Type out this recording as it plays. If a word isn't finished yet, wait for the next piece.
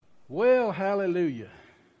Well, hallelujah.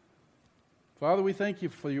 Father, we thank you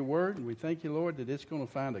for your word, and we thank you, Lord, that it's going to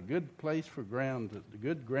find a good place for ground, the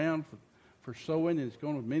good ground for sowing, and it's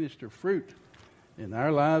going to minister fruit in our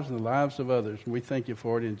lives and the lives of others. And we thank you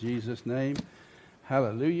for it in Jesus' name.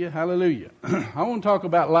 Hallelujah, hallelujah. I want to talk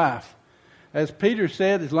about life. As Peter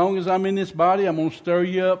said, as long as I'm in this body, I'm going to stir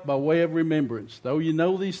you up by way of remembrance. Though you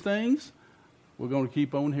know these things, we're going to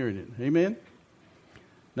keep on hearing it. Amen?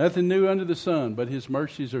 Nothing new under the sun, but his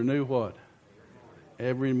mercies are new what?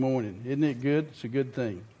 Every morning. Isn't it good? It's a good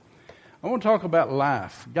thing. I want to talk about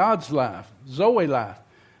life, God's life, Zoe life.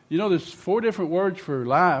 You know, there's 4 different words for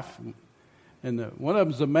life, and one of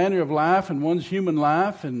them is the manner of life, and one's human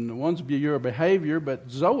life, and one's your behavior, but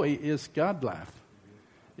Zoe is God life.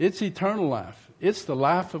 It's eternal life. It's the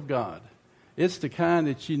life of God. It's the kind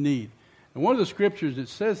that you need. And one of the scriptures that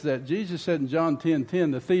says that, Jesus said in John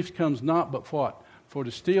 10:10, the thief comes not but what? For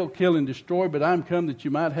to steal, kill, and destroy, but I am come that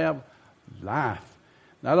you might have life.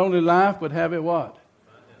 Not only life, but have it what?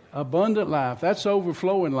 Abundant life. That's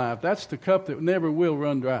overflowing life. That's the cup that never will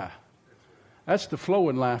run dry. That's the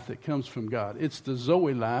flowing life that comes from God. It's the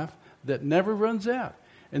Zoe life that never runs out.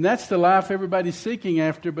 And that's the life everybody's seeking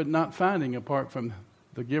after but not finding apart from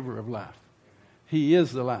the giver of life. He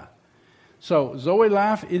is the life. So Zoe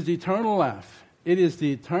life is eternal life. It is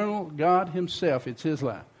the eternal God himself. It's his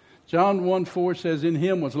life. John 1:4 says, in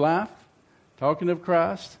him was life, talking of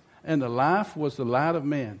Christ, and the life was the light of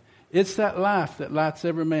man. It's that life that lights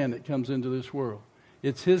every man that comes into this world.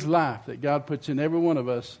 It's his life that God puts in every one of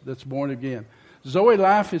us that's born again. Zoe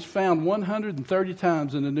life is found 130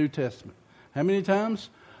 times in the New Testament. How many times?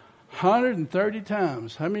 130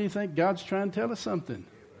 times. How many think God's trying to tell us something?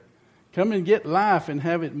 Come and get life and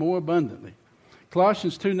have it more abundantly.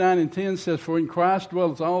 Colossians 2:9 and 10 says, for in Christ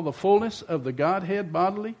dwells all the fullness of the Godhead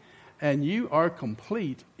bodily, and you are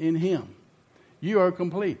complete in him. You are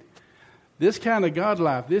complete. This kind of God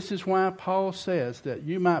life, this is why Paul says that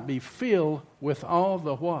you might be filled with all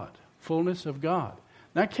the what? Fullness of God.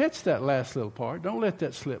 Now catch that last little part. Don't let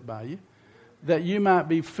that slip by you. That you might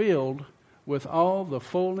be filled with all the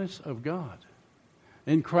fullness of God.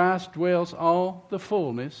 In Christ dwells all the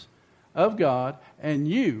fullness of God, and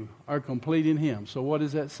you are complete in him. So what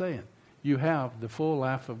is that saying? You have the full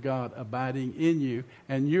life of God abiding in you,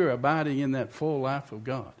 and you're abiding in that full life of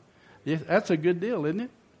God. That's a good deal, isn't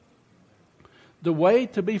it? The way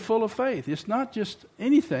to be full of faith. It's not just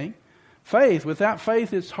anything. Faith. Without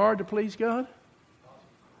faith, it's hard to please God.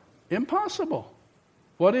 Impossible.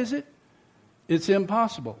 What is it? It's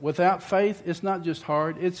impossible. Without faith, it's not just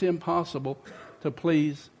hard. It's impossible to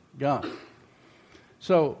please God.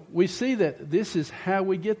 So we see that this is how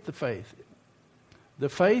we get the faith. The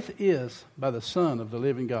faith is by the Son of the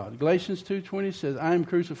living God. Galatians 2:20 says, I am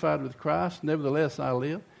crucified with Christ, nevertheless I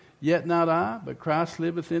live. Yet not I, but Christ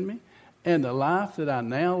liveth in me. And the life that I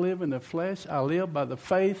now live in the flesh, I live by the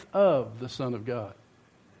faith of the Son of God.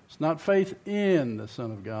 It's not faith in the Son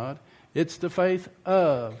of God. It's the faith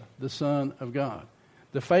of the Son of God.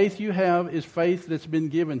 The faith you have is faith that's been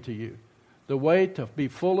given to you. The way to be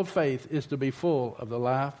full of faith is to be full of the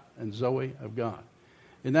life and Zoe of God.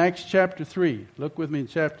 In Acts chapter 3, look with me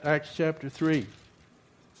in Acts chapter 3.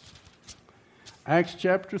 Acts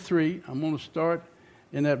chapter 3, I'm going to start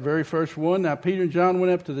in that very first one. Now Peter and John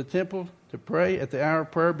went up to the temple to pray at the hour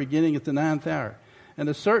of prayer, beginning at the 9th hour. And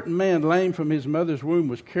a certain man, lame from his mother's womb,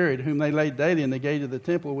 was carried, whom they laid daily in the gate of the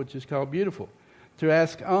temple, which is called Beautiful, to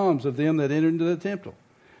ask alms of them that entered into the temple.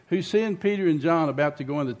 Who, seeing Peter and John about to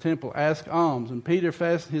go into the temple, asked alms. And Peter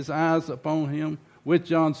fastened his eyes upon him, with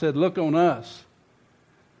John said, look on us.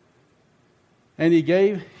 And he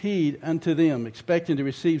gave heed unto them, expecting to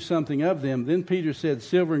receive something of them. Then Peter said,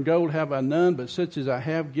 silver and gold have I none, but such as I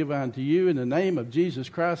have give I unto you. In the name of Jesus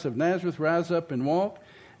Christ of Nazareth, rise up and walk.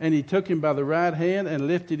 And he took him by the right hand and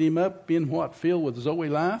lifted him up, in what? Filled with Zoe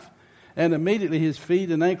life. And immediately his feet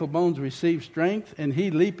and ankle bones received strength. And he,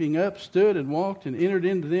 leaping up, stood and walked and entered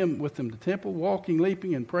into them with them the temple, walking,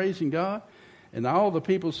 leaping, and praising God. And all the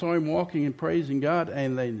people saw him walking and praising God.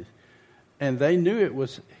 And they knew it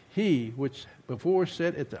was he which before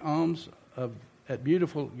sat at the alms at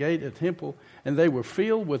Beautiful gate at temple. And they were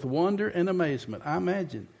filled with wonder and amazement, I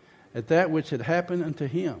imagine, at that which had happened unto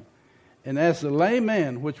him. And as the lame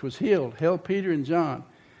man which was healed held Peter and John,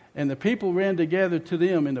 and the people ran together to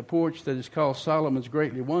them in the porch that is called Solomon's,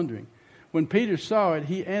 greatly wondering. When Peter saw it,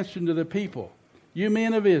 he answered unto the people, you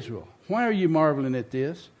men of Israel, why are you marveling at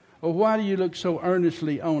this? Or why do you look so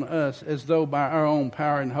earnestly on us, as though by our own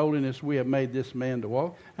power and holiness we have made this man to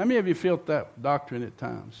walk? How many of you felt that doctrine at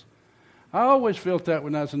times? I always felt that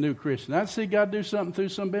when I was a new Christian. I'd see God do something through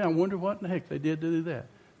somebody. I wonder what in the heck they did to do that,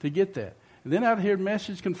 to get that. And then I'd hear a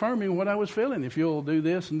message confirming what I was feeling. If you'll do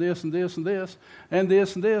this and this and this and this and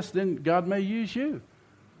this and this, then God may use you.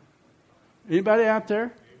 Anybody out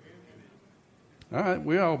there? All right,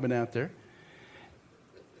 we've all been out there.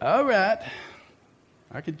 All right.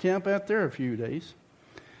 I could camp out there a few days.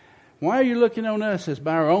 Why are you looking on us as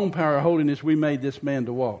by our own power or holiness we made this man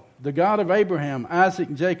to walk? The God of Abraham, Isaac,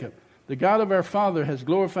 and Jacob, the God of our father has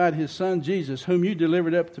glorified his son Jesus, whom you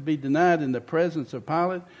delivered up to be denied in the presence of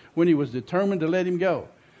Pilate when he was determined to let him go.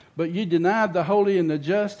 But you denied the holy and the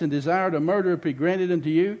just and desired a murderer to be granted unto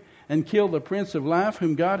you, and killed the Prince of Life,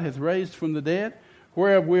 whom God hath raised from the dead,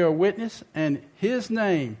 whereof we are witness, and his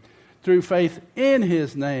name, through faith in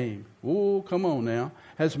his name, oh, come on now,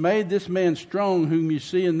 has made this man strong whom you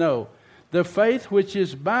see and know. The faith which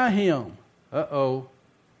is by him. The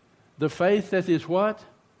faith that is what?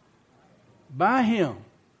 By him.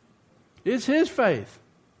 It's his faith.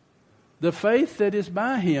 The faith that is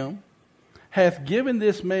by him hath given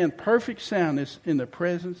this man perfect soundness in the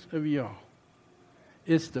presence of y'all.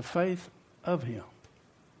 It's the faith of him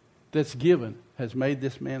that's given has made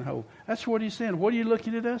this man whole. That's what he's saying. What are you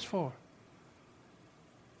looking at us for?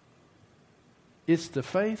 It's the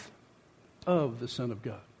faith of the Son of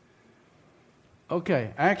God.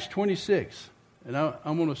 Okay, Acts 26. And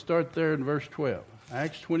I'm going to start there in verse 12.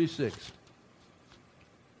 Acts 26.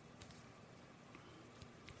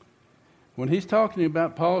 When he's talking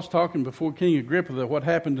about, Paul's talking before King Agrippa, that what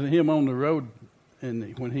happened to him on the road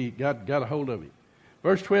and when he got a hold of him.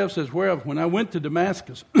 Verse 12 says, whereof when I went to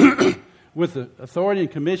Damascus with the authority and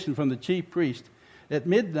commission from the chief priest, at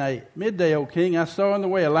midday, O king, I saw on the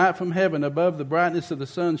way a light from heaven above the brightness of the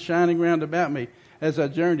sun shining round about me as I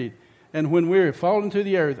journeyed. And when we were fallen to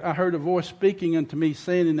the earth, I heard a voice speaking unto me,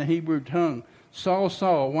 saying in the Hebrew tongue, Saul,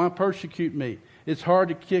 Saul, why persecute me? It's hard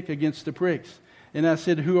to kick against the pricks. And I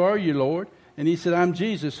said, who are you, Lord? And he said, I'm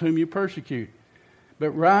Jesus, whom you persecute.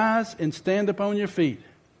 But rise and stand upon your feet,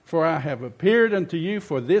 for I have appeared unto you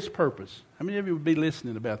for this purpose. How many of you would be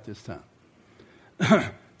listening about this time?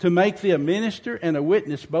 To make thee a minister and a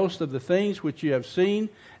witness both of the things which you have seen,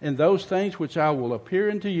 and those things which I will appear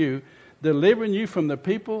unto you, delivering you from the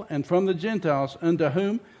people and from the Gentiles, unto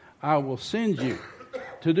whom I will send you.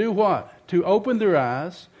 To do what? To open their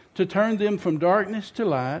eyes, to turn them from darkness to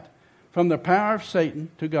light, from the power of Satan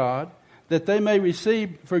to God, that they may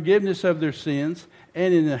receive forgiveness of their sins,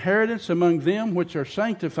 and an inheritance among them which are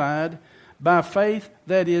sanctified by faith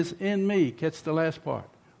that is in me. Catch the last part.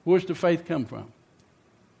 Where's the faith come from?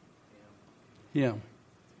 Him.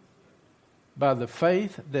 By the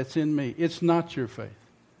faith that's in me. It's not your faith.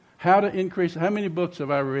 How to increase. How many books have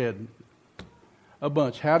I read? A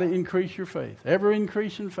bunch. How to increase your faith. Ever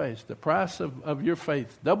increase in faith. The price of your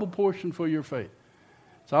faith. Double portion for your faith.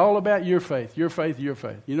 It's all about your faith. Your faith, your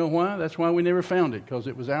faith. You know why? That's why we never found it. Because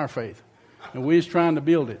it was our faith. And we was trying to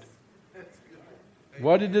build it.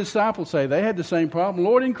 What did the disciples say? They had the same problem.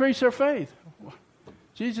 Lord, increase our faith.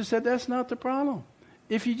 Jesus said that's not the problem.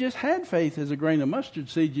 If you just had faith as a grain of mustard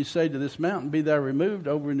seed, you say to this mountain, be thou removed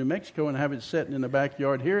over in New Mexico and have it sitting in the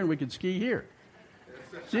backyard here and we could ski here.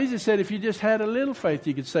 Jesus said if you just had a little faith,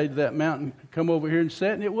 you could say to that mountain, come over here and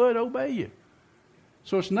sit, and it would obey you.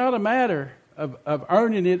 So it's not a matter of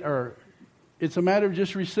earning it, or it's a matter of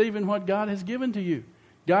just receiving what God has given to you.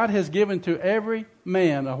 God has given to every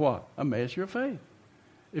man a what? A measure of faith.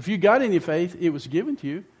 If you got any faith, it was given to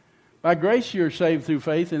you. By grace you're saved through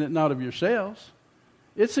faith, and it not of yourselves.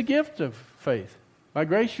 It's a gift of faith. By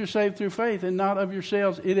grace you're saved through faith, and not of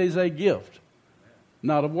yourselves. It is a gift,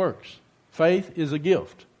 not of works. Faith is a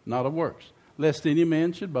gift, not of works. Lest any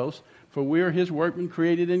man should boast. For we are his workmen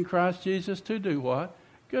created in Christ Jesus to do what?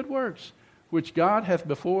 Good works, which God hath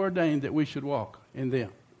before ordained that we should walk in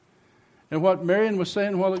them. And what Marion was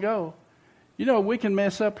saying a while ago, you know, we can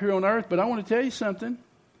mess up here on earth, but I want to tell you something.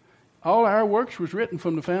 All our works was written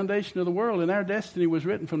from the foundation of the world, and our destiny was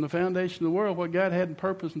written from the foundation of the world, what God had in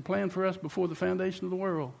purpose and planned for us before the foundation of the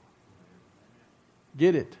world.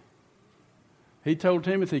 Get it? He told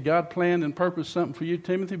Timothy, God planned and purposed something for you,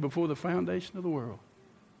 Timothy, before the foundation of the world.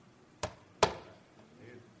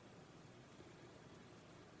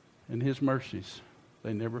 And his mercies,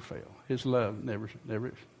 they never fail. His love never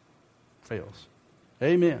fails.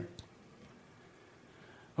 Amen.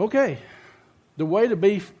 Okay. The way to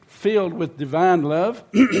be filled with divine love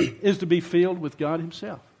is to be filled with God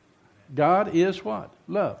himself. God is what?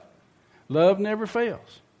 Love. Love never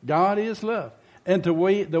fails. God is love. And the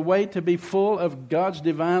way to be full of God's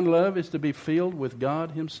divine love is to be filled with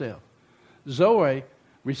God himself. Zoe,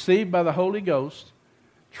 received by the Holy Ghost,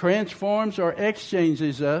 transforms or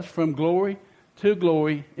exchanges us from glory to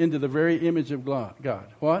glory into the very image of God.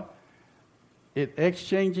 What? It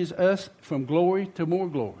exchanges us from glory to more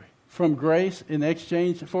glory. From grace in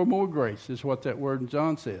exchange for more grace is what that word in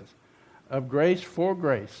John says. Of grace for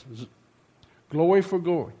grace. Glory for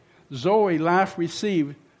glory. Zoe, life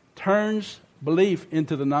received, turns belief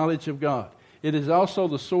into the knowledge of God. It is also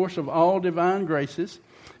the source of all divine graces.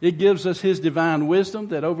 It gives us His divine wisdom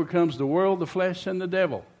that overcomes the world, the flesh, and the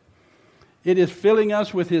devil. It is filling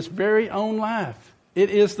us with His very own life. It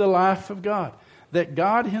is the life of God. That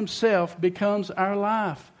God Himself becomes our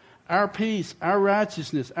life, our peace, our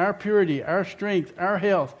righteousness, our purity, our strength, our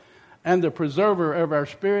health, and the preserver of our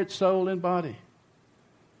spirit, soul, and body.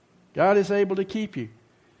 God is able to keep you.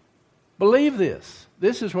 Believe this.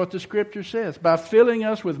 This is what the Scripture says. By filling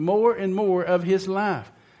us with more and more of His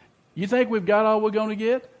life. You think we've got all we're going to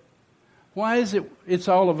get? Why is it? It's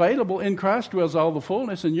all available. In Christ dwells all the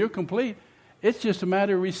fullness, and you're complete. It's just a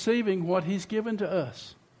matter of receiving what He's given to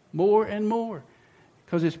us. More and more.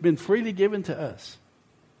 Because it's been freely given to us.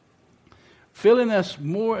 Filling us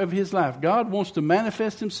more of His life. God wants to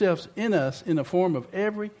manifest Himself in us in the form of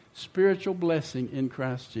every spiritual blessing in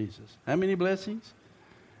Christ Jesus. How many blessings?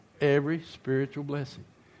 Every spiritual blessing.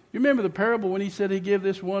 You remember the parable when He said He gave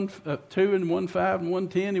this one 2 and 1 5 and 1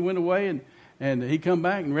 10. He went away and He come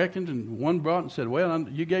back and reckoned, and one brought and said, well,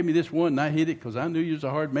 you gave me this one and I hid it because I knew you was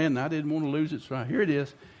a hard man and I didn't want to lose it, so here it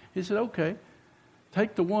is. He said, okay,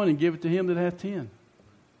 take the 1 and give it to him that hath 10.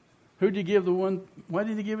 Who did He give the 1? Why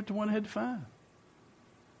didn't He give it to one that had 5?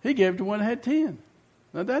 He gave it to one that had 10.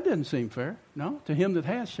 Now that doesn't seem fair. No, to him that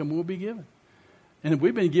has shall more be given. And if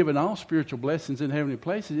we've been given all spiritual blessings in heavenly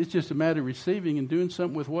places, it's just a matter of receiving and doing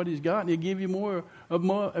something with what He's got, and He'll give you more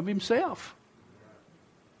of Himself.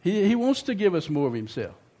 He wants to give us more of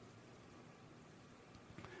Himself.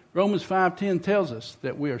 Romans 5:10 tells us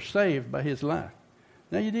that we are saved by His life.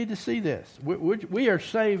 Now you need to see this. We are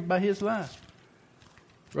saved by His life.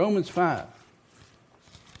 Romans 5.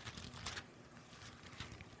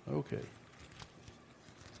 Okay.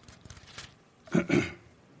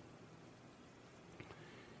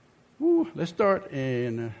 Let's start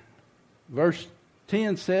in verse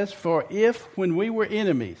 10 says, for if when we were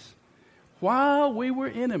enemies, while we were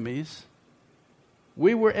enemies,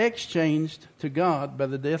 we were exchanged to God by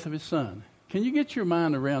the death of His Son. Can you get your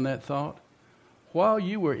mind around that thought? While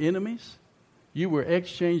you were enemies, you were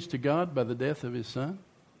exchanged to God by the death of His Son.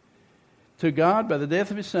 To God by the death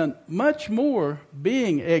of His Son, much more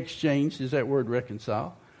being exchanged, is that word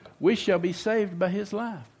reconcile, we shall be saved by His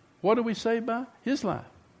life. What are we saved by? His life.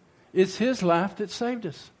 It's His life that saved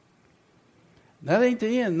us. That ain't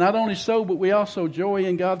the end. Not only so, but we also joy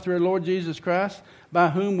in God through our Lord Jesus Christ, by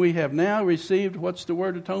whom we have now received, what's the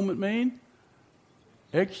word atonement mean?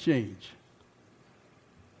 Exchange.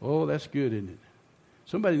 Oh, that's good, isn't it?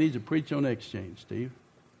 Somebody needs to preach on exchange, Steve.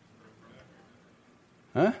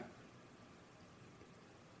 Huh?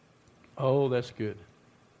 Oh, that's good.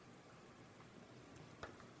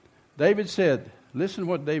 David said, listen to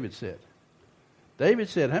what David said. David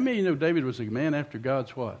said, how many of you know David was a man after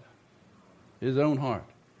God's what? His own heart.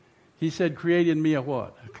 He said, create in me a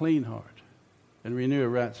what? A clean heart. And renew a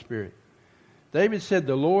right spirit. David said,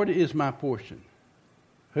 the Lord is my portion.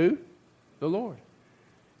 Who? The Lord.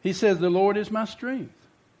 He says, the Lord is my strength.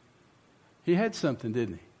 He had something,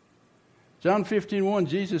 didn't he? John 15:1,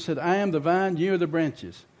 Jesus said, I am the vine, you are the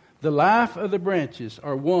branches. The life of the branches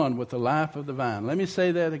are one with the life of the vine. Let me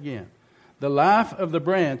say that again. The life of the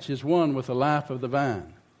branch is one with the life of the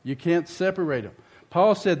vine. You can't separate them.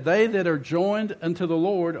 Paul said, they that are joined unto the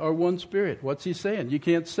Lord are one spirit. What's he saying? You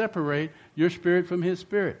can't separate your spirit from His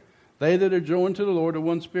spirit. They that are joined to the Lord are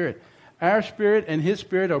one spirit. Our spirit and His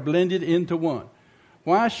spirit are blended into one.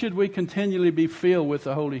 Why should we continually be filled with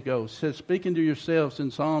the Holy Ghost? It says, speaking to yourselves in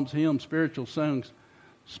psalms, hymns, spiritual songs,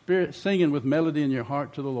 singing with melody in your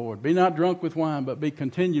heart to the Lord. Be not drunk with wine, but be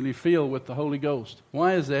continually filled with the Holy Ghost.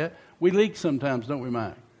 Why is that? We leak sometimes, don't we,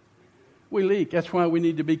 Mike? We leak. That's why we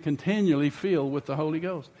need to be continually filled with the Holy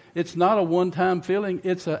Ghost. It's not a one-time filling.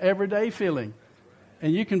 It's an everyday filling.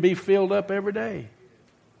 And you can be filled up every day.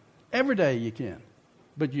 Every day you can.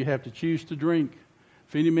 But you have to choose to drink.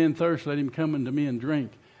 If any man thirst, let him come unto me and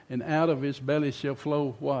drink. And out of his belly shall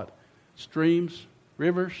flow what? Streams,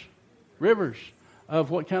 rivers of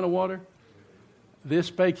what kind of water? This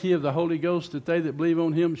spake he of the Holy Ghost, that they that believe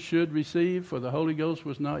on Him should receive. For the Holy Ghost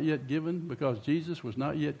was not yet given, because Jesus was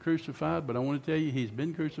not yet crucified. But I want to tell you, He's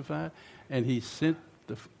been crucified, and He sent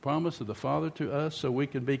the promise of the Father to us so we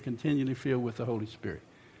can be continually filled with the Holy Spirit.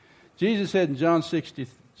 Jesus said in John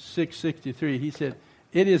 6:63, He said,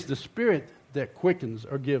 it is the Spirit that quickens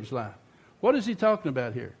or gives life. What is He talking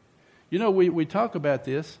about here? You know, we talk about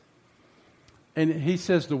this. And he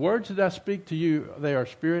says, the words that I speak to you, they are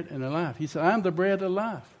spirit and life. He said, I'm the bread of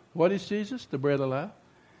life. What is Jesus? The bread of life.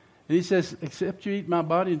 And he says, except you eat my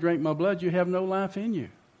body and drink my blood, you have no life in you.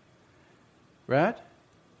 Right?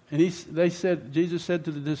 And Jesus said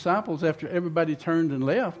to the disciples after everybody turned and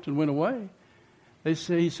left and went away,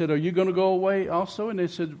 he said, are you going to go away also? And they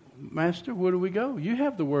said, Master, where do we go? You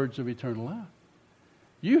have the words of eternal life.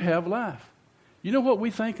 You have life. You know what we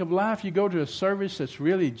think of life? You go to a service that's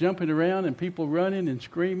really jumping around and people running and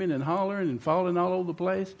screaming and hollering and falling all over the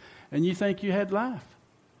place, and you think you had life.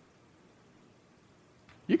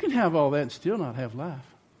 You can have all that and still not have life.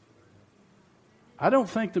 I don't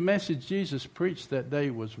think the message Jesus preached that day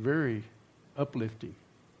was very uplifting.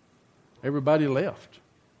 Everybody left,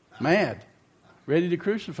 mad, ready to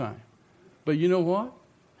crucify him. But you know what?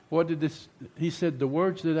 He said, the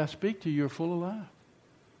words that I speak to you are full of life.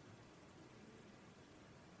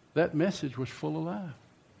 That message was full of life.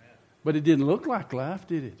 But it didn't look like life,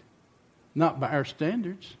 did it? Not by our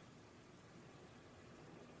standards.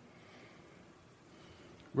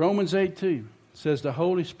 Romans 8:2 says the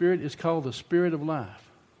Holy Spirit is called the Spirit of life.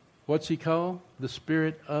 What's he called? The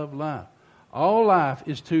Spirit of life. All life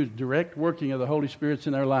is to direct working of the Holy Spirit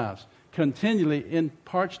in our lives. Continually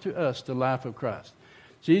imparts to us the life of Christ.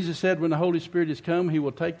 Jesus said when the Holy Spirit is come, he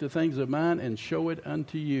will take the things of mine and show it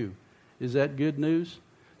unto you. Is that good news?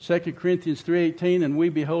 2 Corinthians 3:18, and we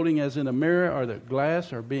beholding as in a mirror or the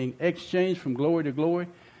glass are being exchanged from glory to glory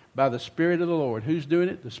by the Spirit of the Lord. Who's doing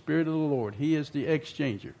it? The Spirit of the Lord. He is the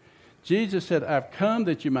exchanger. Jesus said, I've come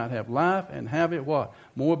that you might have life and have it what?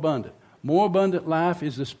 More abundant. More abundant life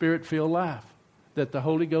is the Spirit-filled life that the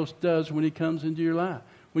Holy Ghost does when he comes into your life.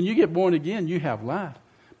 When you get born again, you have life.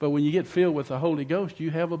 But when you get filled with the Holy Ghost, you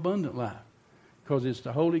have abundant life. Because it's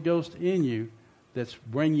the Holy Ghost in you that's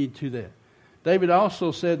bringing you to that. David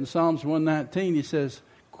also said in Psalms 119, he says,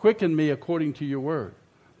 quicken me according to your word.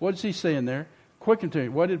 What is he saying there? Quicken to me.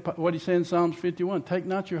 What did he say in Psalms 51? Take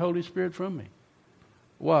not your Holy Spirit from me.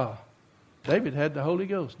 Wow. David had the Holy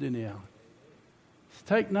Ghost, didn't he, Alan?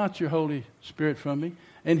 Take not your Holy Spirit from me.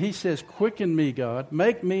 And he says, quicken me, God.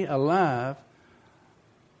 Make me alive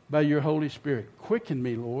by your Holy Spirit. Quicken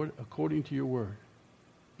me, Lord, according to your word.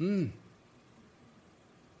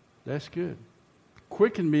 That's good.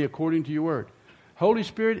 Quicken me according to your word. Holy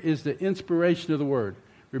Spirit is the inspiration of the word.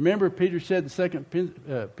 Remember, Peter said in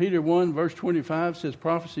 2 Peter 1, verse 25, says,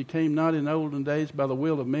 prophecy came not in olden days by the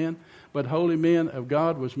will of men, but holy men of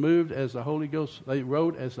God was moved as the Holy Ghost, they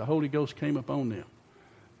wrote as the Holy Ghost came upon them.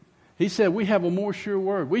 He said, we have a more sure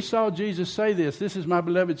word. We saw Jesus say this is my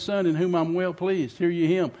beloved Son in whom I'm well pleased. Hear ye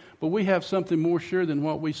him. But we have something more sure than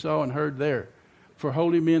what we saw and heard there. For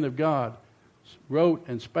holy men of God wrote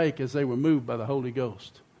and spake as they were moved by the Holy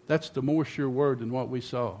Ghost. That's the more sure word than what we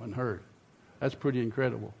saw and heard. That's pretty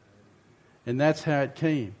incredible. And that's how it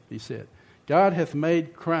came, he said. God hath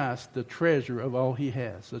made Christ the treasure of all he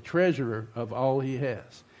has, the treasurer of all he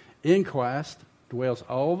has. In Christ dwells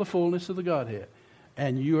all the fullness of the Godhead,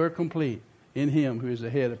 and you are complete in him who is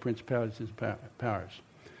the head of principalities and powers.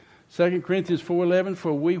 2 Corinthians 4:11,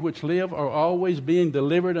 for we which live are always being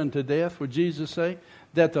delivered unto death for Jesus' sake,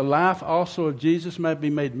 that the life also of Jesus might be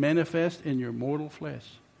made manifest in your mortal flesh,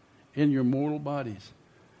 in your mortal bodies.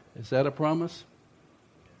 Is that a promise?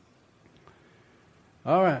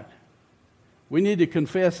 All right. We need to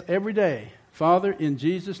confess every day, Father, in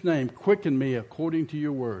Jesus' name, quicken me according to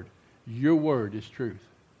your word. Your word is truth.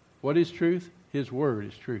 What is truth? His word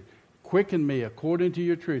is truth. Quicken me according to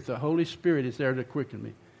your truth. The Holy Spirit is there to quicken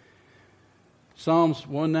me. Psalms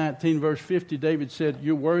 119, verse 50, David said,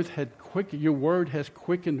 your word has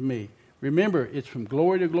quickened me. Remember, it's from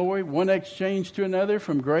glory to glory, one exchange to another,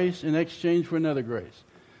 from grace in exchange for another grace.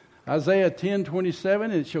 Isaiah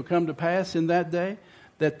 10:27, it shall come to pass in that day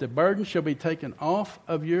that the burden shall be taken off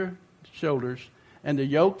of your shoulders, and the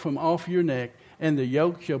yoke from off your neck, and the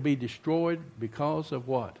yoke shall be destroyed because of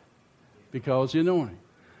what? Because of the anointing.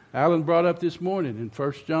 Alan brought up this morning in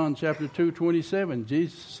 1 John chapter 2:27,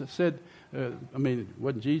 Jesus said, it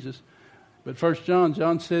wasn't Jesus, but 1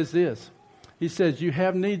 John says this. He says, you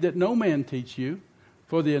have need that no man teach you,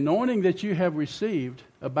 for the anointing that you have received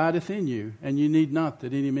abideth in you, and you need not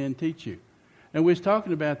that any man teach you. And we was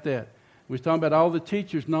talking about that. We was talking about all the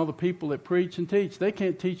teachers and all the people that preach and teach. They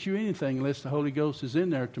can't teach you anything unless the Holy Ghost is in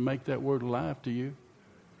there to make that word alive to you,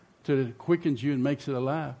 to it quickens you and makes it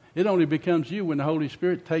alive. It only becomes you when the Holy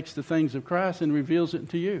Spirit takes the things of Christ and reveals it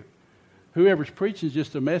to you. Whoever's preaching is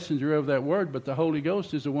just a messenger of that word, but the Holy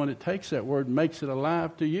Ghost is the one that takes that word and makes it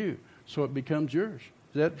alive to you, so it becomes yours.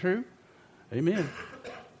 Is that true? Amen.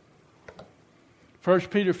 1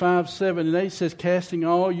 Peter 5, 7 and 8 says, casting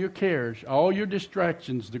all your cares, all your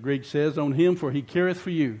distractions, the Greek says, on him, for he careth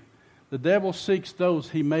for you. The devil seeks those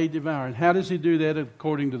he may devour. And how does he do that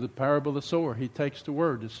according to the parable of the sower? He takes the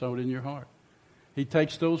word that's sown in your heart. He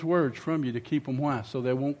takes those words from you to keep them why? So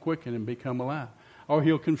they won't quicken and become alive. Or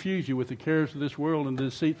he'll confuse you with the cares of this world and the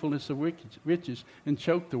deceitfulness of riches and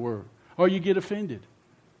choke the word. Or you get offended.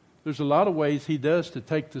 There's a lot of ways he does to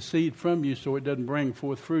take the seed from you so it doesn't bring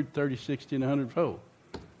forth fruit 30, 60, and 100-fold.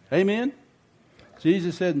 Amen?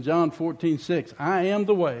 Jesus said in John 14:6, I am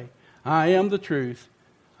the way, I am the truth,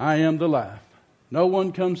 I am the life. No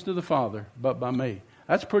one comes to the Father but by me.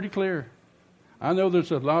 That's pretty clear. I know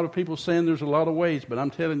there's a lot of people saying there's a lot of ways, but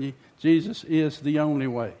I'm telling you, Jesus is the only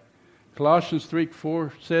way. Colossians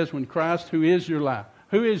 3:4 says, when Christ, who is your life?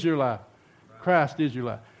 Who is your life? Christ is your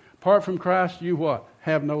life. Apart from Christ, you what?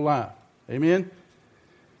 Have no life. Amen?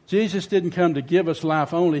 Jesus didn't come to give us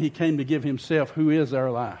life only. He came to give himself, who is our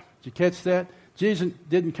life. Did you catch that? Jesus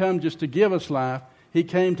didn't come just to give us life. He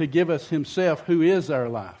came to give us himself, who is our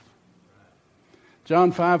life.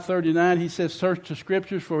 John 5:39, he says, search the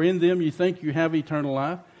scriptures, for in them you think you have eternal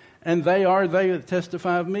life. And they are they that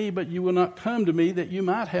testify of me, but you will not come to me that you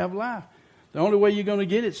might have life. The only way you're going to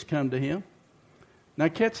get it is to come to him. Now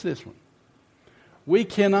catch this one. We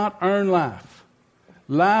cannot earn life.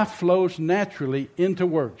 Life flows naturally into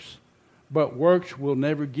works, but works will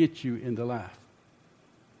never get you into life.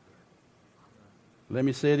 Let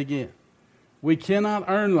me say it again. We cannot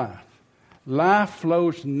earn life. Life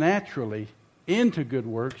flows naturally into good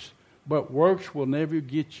works, but works will never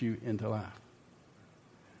get you into life.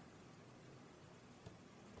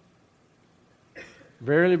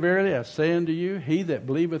 Verily, verily, I say unto you, he that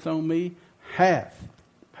believeth on me hath,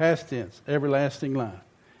 past tense, everlasting life.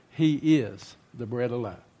 He is the bread of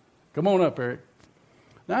life. Come on up, Eric.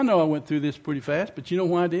 Now, I know I went through this pretty fast, but you know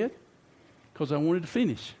why I did? Because I wanted to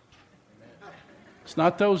finish. It's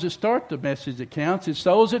not those that start the message that counts, it's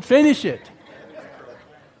those that finish it.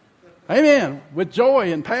 Amen. With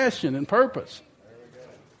joy and passion and purpose.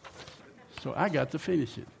 So I got to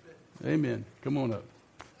finish it. Amen. Come on up.